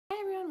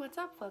What's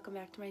up? Welcome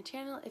back to my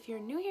channel. If you're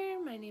new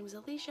here, my name is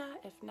Alicia.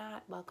 If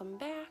not, welcome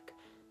back.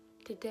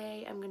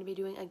 Today I'm going to be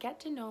doing a get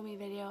to know me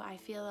video. I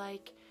feel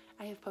like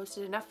I have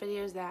posted enough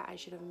videos that I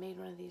should have made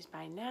one of these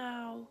by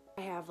now.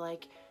 I have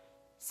like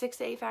 6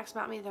 to 8 facts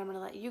about me that I'm going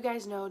to let you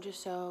guys know,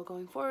 just so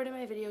going forward in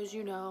my videos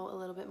you know a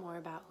little bit more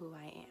about who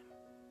I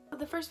am.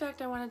 The first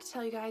fact I wanted to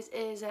tell you guys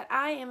is that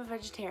I am a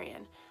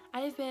vegetarian.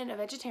 I have been a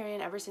vegetarian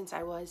ever since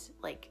I was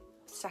like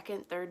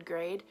 2nd, 3rd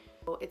grade.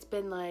 It's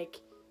been like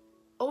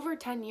over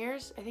 10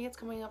 years. I think it's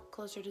coming up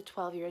closer to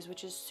 12 years,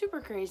 which is super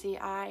crazy.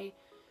 I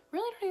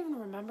really don't even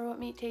remember what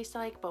meat tastes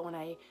like, but when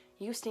I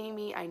used to eat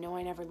meat, I know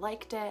I never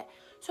liked it.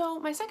 So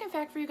my second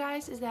fact for you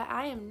guys is that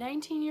I am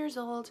 19 years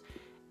old.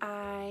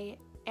 I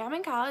am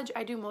in college.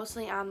 I do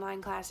mostly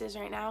online classes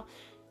right now.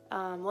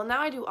 Well,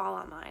 now I do all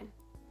online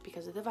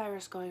because of the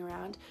virus going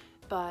around.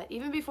 But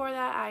even before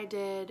that, I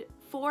did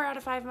 4 out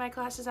of 5 of my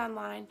classes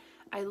online.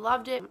 I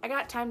loved it. I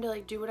got time to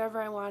like do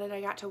whatever I wanted. I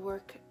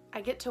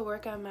get to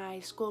work on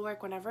my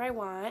schoolwork whenever I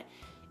want.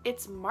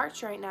 It's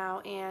March right now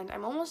and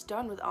I'm almost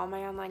done with all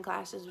my online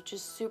classes, which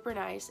is super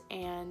nice,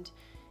 and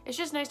it's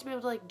just nice to be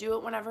able to like do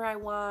it whenever I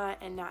want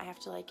and not have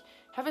to like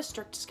have a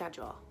strict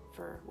schedule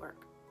for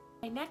work.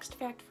 My next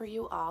fact for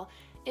you all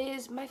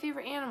is my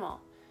favorite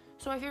animal.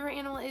 So my favorite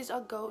animal is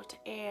a goat,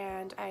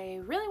 and I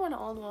really want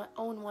to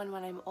own one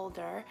when I'm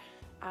older.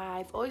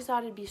 I've always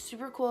thought it'd be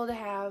super cool to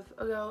have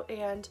a goat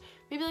and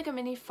maybe like a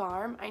mini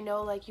farm. I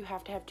know like you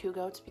have to have 2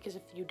 goats because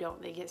if you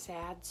don't they get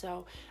sad,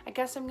 so I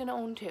guess I'm gonna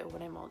own 2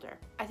 when I'm older.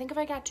 I think if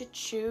I got to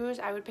choose,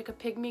 I would pick a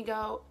pygmy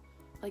goat,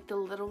 like the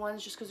little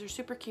ones, just because they're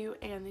super cute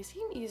and they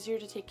seem easier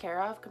to take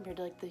care of compared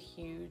to like the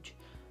huge,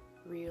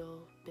 real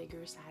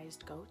bigger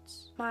sized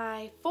goats.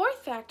 My 4th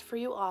fact for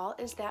you all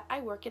is that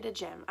I work at a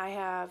gym. I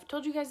have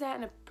told you guys that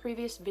in a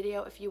previous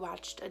video if you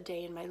watched a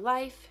day in my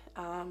life,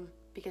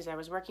 because I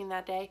was working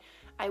that day.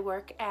 I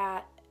work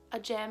at a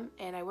gym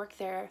and I work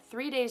there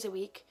 3 days a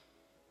week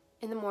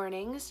in the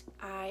mornings.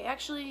 I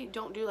actually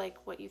don't do like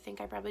what you think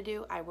I probably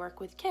do. I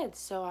work with kids,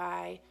 so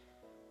I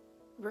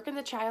work in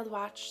the child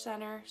watch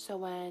center, so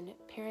when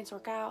parents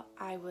work out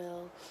I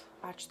will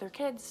watch their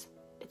kids.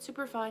 It's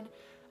super fun.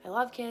 I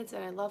love kids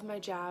and I love my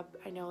job.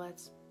 I know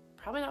that's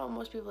probably not what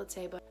most people would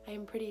say, but I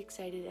am pretty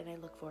excited and I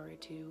look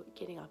forward to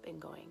getting up and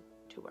going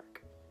to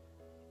work.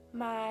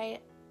 My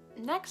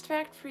next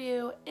fact for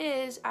you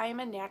is I am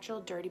a natural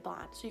dirty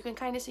blonde. So you can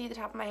kind of see the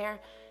top of my hair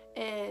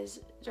is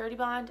dirty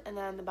blonde and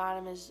then the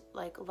bottom is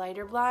like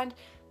lighter blonde.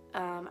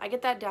 I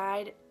get that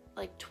dyed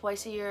like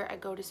twice a year. I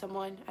go to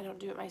someone. I don't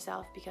do it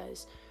myself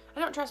because I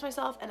don't trust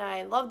myself, and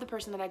I love the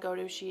person that I go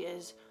to. She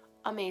is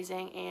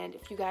amazing, and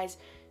if you guys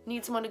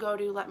need someone to go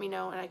to, let me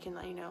know and I can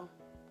let you know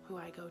who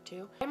I go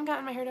to. I haven't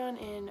gotten my hair done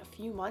in a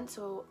few months,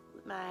 so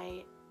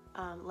my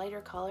lighter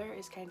color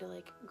is kind of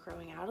like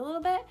growing out a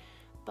little bit,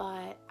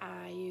 but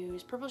I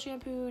use purple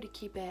shampoo to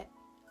keep it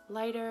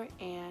lighter,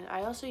 and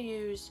I also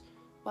use,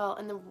 well,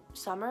 in the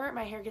summer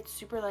my hair gets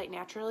super light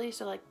naturally,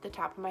 so like the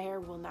top of my hair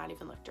will not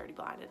even look dirty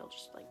blonde. It'll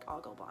just like all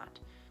go blonde.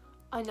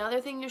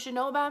 Another thing you should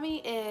know about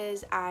me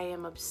is I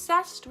am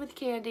obsessed with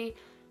candy.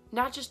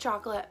 Not just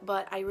chocolate,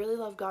 but I really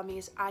love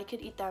gummies. I could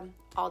eat them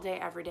all day,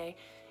 every day.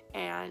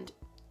 And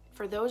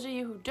for those of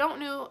you who don't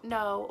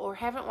know or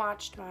haven't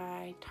watched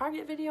my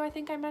Target video, I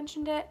think I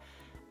mentioned it,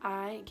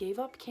 I gave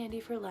up candy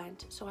for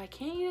Lent, so I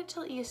can't eat it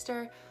till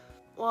Easter.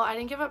 Well, I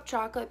didn't give up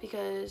chocolate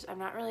because I'm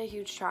not really a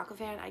huge chocolate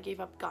fan. I gave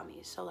up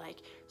gummies, so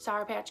like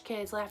Sour Patch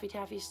Kids, Laffy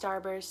Taffy,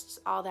 Starbursts,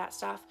 all that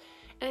stuff.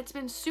 And it's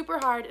been super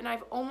hard, and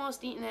I've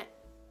almost eaten it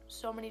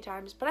so many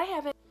times, but I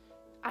haven't.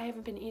 I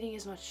haven't been eating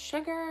as much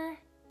sugar,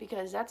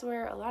 because that's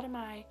where a lot of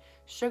my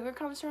sugar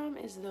comes from,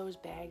 is those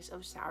bags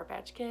of Sour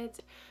Patch Kids,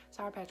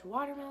 Sour Patch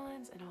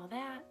watermelons, and all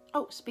that.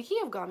 Oh, speaking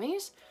of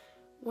gummies,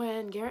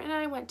 when Garrett and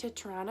I went to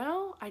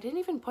Toronto, I didn't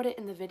even put it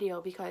in the video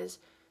because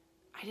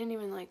I didn't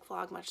even like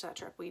vlog much that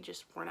trip. We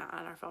just were not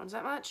on our phones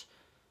that much.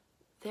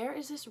 There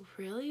is this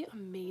really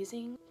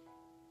amazing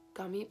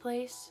gummy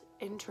place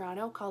in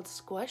Toronto called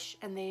Squish,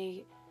 and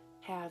they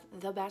have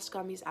the best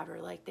gummies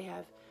ever. Like, they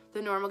have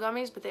the normal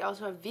gummies, but they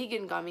also have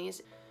vegan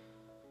gummies.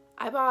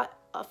 I bought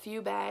a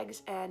few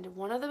bags and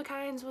one of the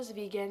kinds was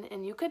vegan,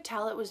 and you could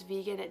tell it was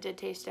vegan. It did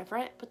taste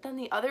different, but then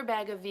the other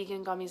bag of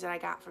vegan gummies that I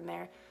got from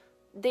there,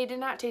 they did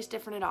not taste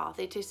different at all.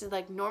 They tasted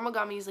like normal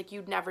gummies, like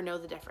you'd never know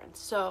the difference.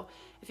 So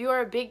if you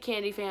are a big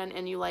candy fan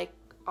and you like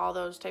all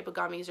those type of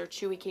gummies or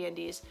chewy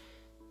candies,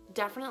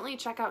 definitely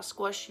check out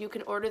Squish. You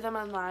can order them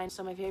online.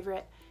 So my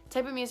favorite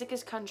type of music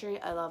is country.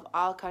 I love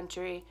all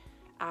country.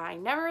 I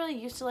never really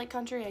used to like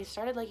country. I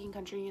started liking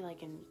country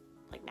like in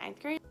like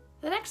 9th grade.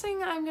 The next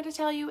thing I'm going to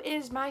tell you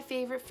is my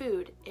favorite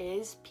food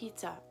is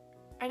pizza.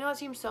 I know it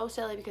seems so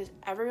silly because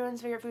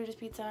everyone's favorite food is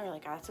pizza, or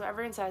like that's what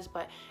everyone says,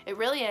 but it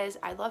really is.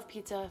 I love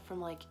pizza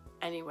from like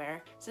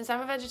anywhere. Since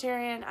I'm a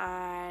vegetarian,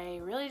 I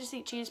really just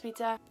eat cheese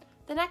pizza.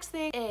 The next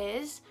thing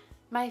is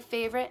my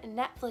favorite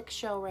Netflix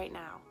show right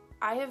now.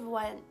 I have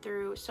went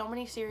through so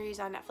many series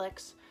on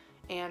Netflix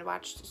and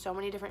watched so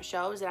many different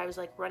shows that I was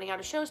like running out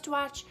of shows to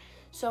watch.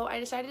 So I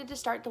decided to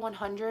start The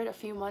 100 a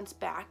few months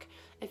back.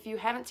 If you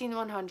haven't seen The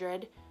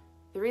 100,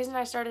 The reason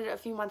I started it a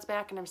few months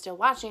back and I'm still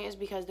watching it is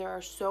because there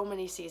are so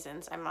many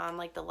seasons. I'm on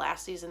like the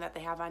last season that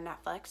they have on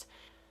Netflix.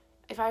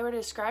 If I were to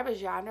describe a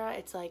genre,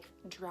 it's like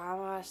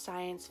drama,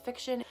 science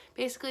fiction.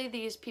 Basically,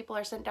 these people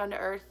are sent down to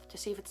Earth to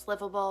see if it's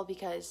livable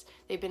because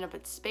they've been up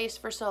in space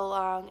for so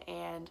long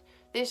and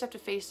they just have to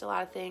face a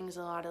lot of things,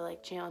 a lot of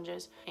like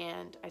challenges,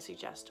 and I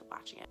suggest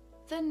watching it.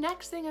 The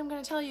next thing I'm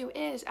going to tell you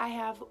is I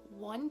have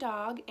one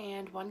dog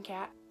and one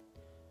cat.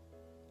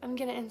 I'm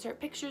going to insert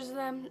pictures of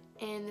them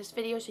in this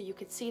video so you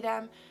could see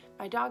them.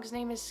 My dog's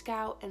name is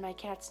Scout and my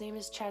cat's name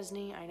is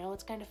Chesney. I know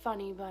it's kind of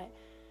funny, but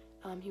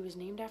he was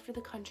named after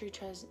the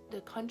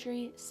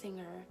country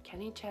singer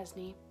Kenny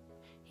Chesney.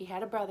 He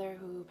had a brother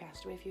who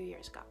passed away a few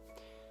years ago.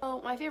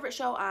 So my favorite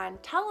show on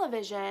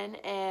television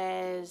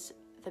is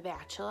The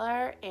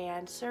Bachelor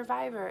and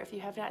Survivor. If you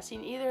have not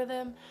seen either of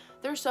them,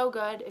 they're so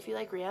good. If you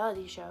like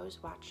reality shows,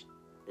 watch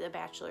The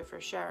Bachelor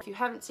for sure. If you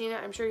haven't seen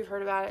it, I'm sure you've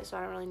heard about it, so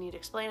I don't really need to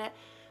explain it.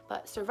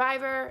 But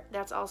Survivor,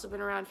 that's also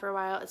been around for a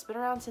while. It's been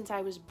around since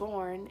I was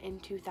born in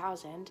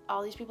 2000.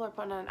 All these people are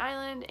put on an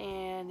island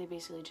and they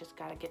basically just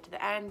gotta get to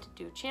the end,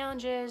 do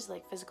challenges,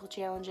 like physical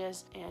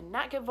challenges, and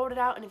not get voted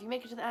out. And if you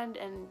make it to the end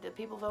and the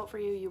people vote for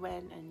you, you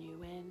win, and you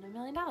win $1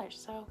 million.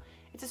 So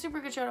it's a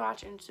super good show to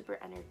watch and super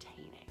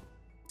entertaining.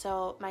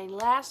 So my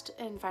last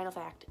and final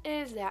fact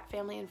is that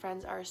family and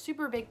friends are a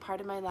super big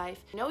part of my life.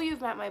 I know you've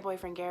met my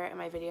boyfriend Garrett in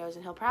my videos,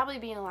 and he'll probably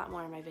be in a lot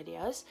more of my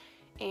videos.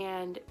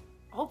 And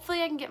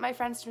hopefully I can get my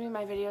friends to be in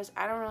my videos.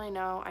 I don't really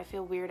know. I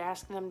feel weird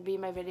asking them to be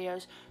in my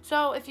videos.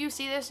 So if you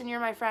see this and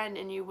you're my friend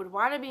and you would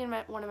want to be in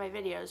one of my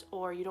videos,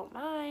 or you don't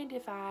mind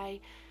if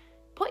I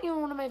put you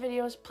in one of my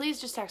videos,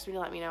 please just text me to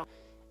let me know.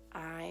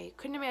 I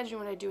couldn't imagine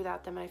what I'd do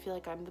without them, and I feel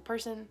like I'm the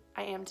person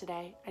I am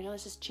today. I know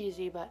this is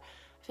cheesy, but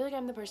I feel like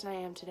I'm the person I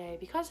am today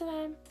because of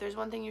them. If there's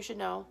one thing you should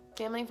know,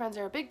 family and friends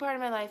are a big part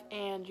of my life,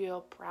 and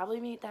you'll probably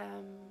meet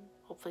them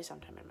hopefully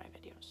sometime in my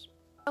videos.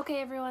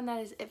 Okay everyone,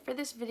 that is it for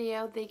this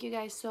video. Thank you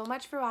guys so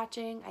much for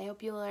watching. I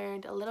hope you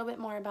learned a little bit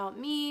more about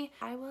me.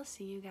 I will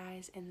see you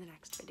guys in the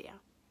next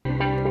video.